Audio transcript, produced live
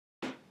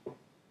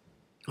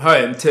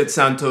Hi, I'm Ted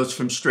Santos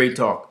from Straight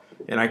Talk,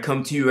 and I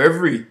come to you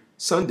every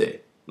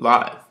Sunday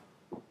live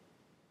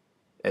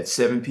at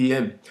 7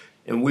 p.m.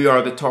 And we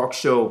are the talk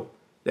show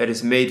that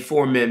is made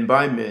for men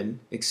by men,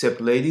 except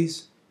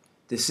ladies,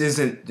 this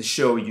isn't the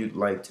show you'd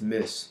like to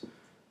miss.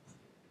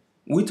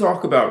 We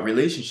talk about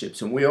relationships,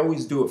 and we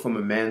always do it from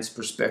a man's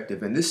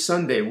perspective. And this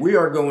Sunday, we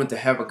are going to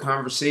have a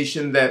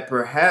conversation that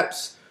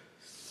perhaps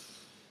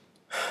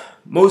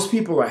most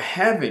people are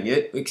having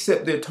it,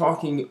 except they're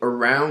talking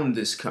around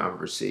this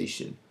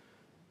conversation.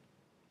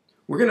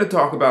 We're going to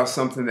talk about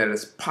something that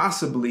is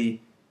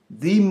possibly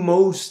the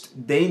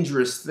most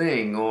dangerous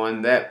thing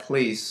on that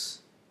place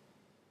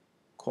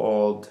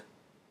called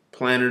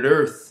planet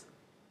Earth.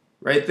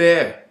 Right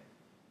there.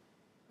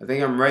 I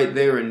think I'm right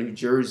there in New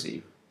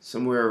Jersey,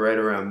 somewhere right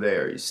around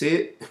there. You see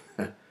it?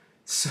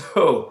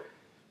 So,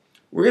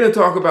 we're going to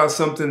talk about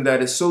something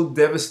that is so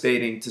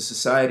devastating to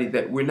society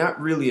that we're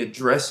not really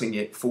addressing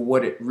it for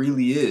what it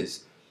really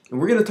is. And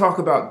we're going to talk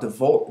about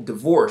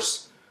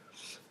divorce.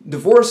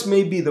 Divorce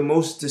may be the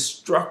most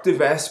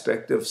destructive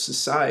aspect of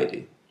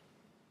society.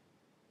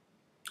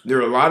 There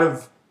are a lot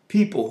of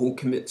people who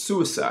commit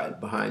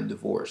suicide behind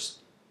divorce.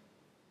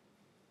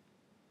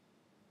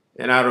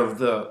 And out of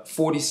the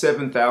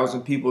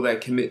 47,000 people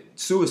that commit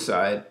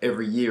suicide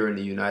every year in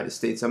the United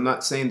States, I'm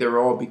not saying they're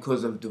all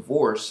because of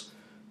divorce.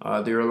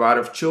 There are a lot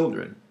of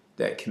children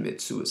that commit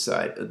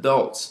suicide,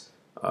 adults.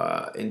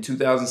 In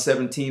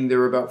 2017, there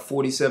were about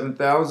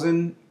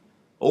 47,000,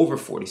 over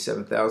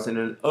 47,000,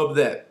 and of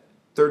that,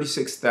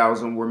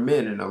 36,000 were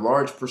men, and a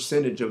large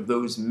percentage of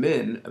those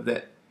men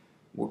that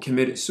were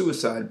committed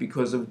suicide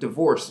because of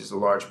divorce. There's a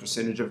large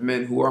percentage of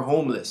men who are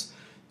homeless.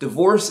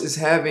 Divorce is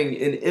having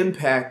an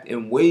impact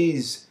in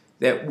ways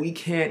that we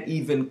can't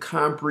even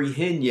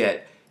comprehend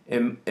yet.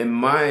 And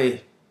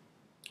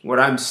what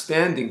I'm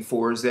standing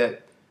for is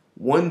that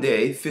one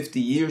day, 50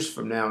 years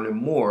from now and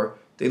more,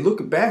 they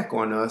look back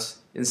on us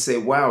and say,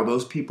 wow,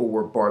 those people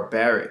were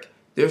barbaric.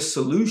 Their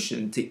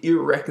solution to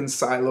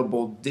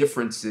irreconcilable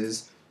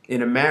differences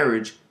in a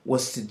marriage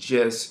was to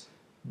just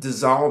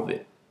dissolve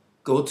it.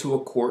 Go to a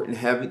court and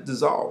have it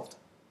dissolved.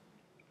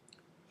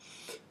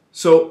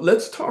 So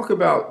let's talk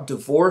about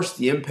divorce,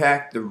 the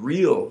impact, the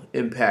real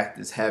impact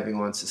it's having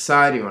on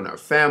society, on our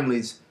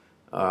families,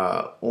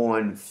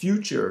 on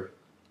future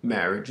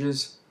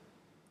marriages.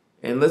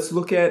 And let's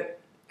look at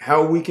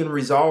how we can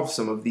resolve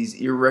some of these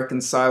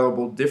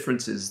irreconcilable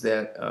differences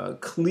that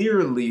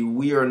clearly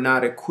we are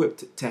not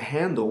equipped to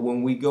handle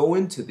when we go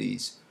into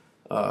these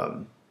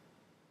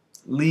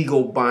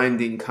legal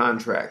binding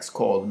contracts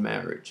called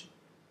marriage.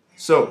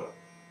 So,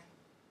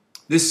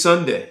 this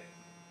Sunday,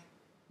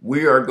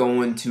 we are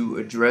going to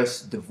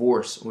address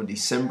divorce on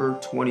December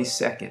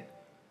 22nd.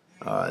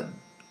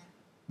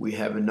 We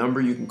have a number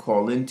you can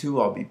call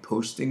into. I'll be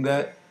posting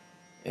that.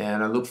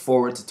 And I look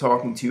forward to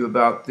talking to you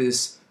about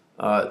this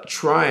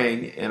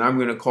trying, and I'm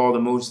going to call the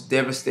most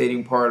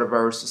devastating part of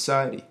our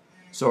society.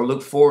 So I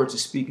look forward to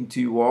speaking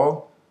to you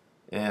all,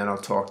 and I'll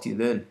talk to you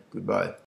then. Goodbye.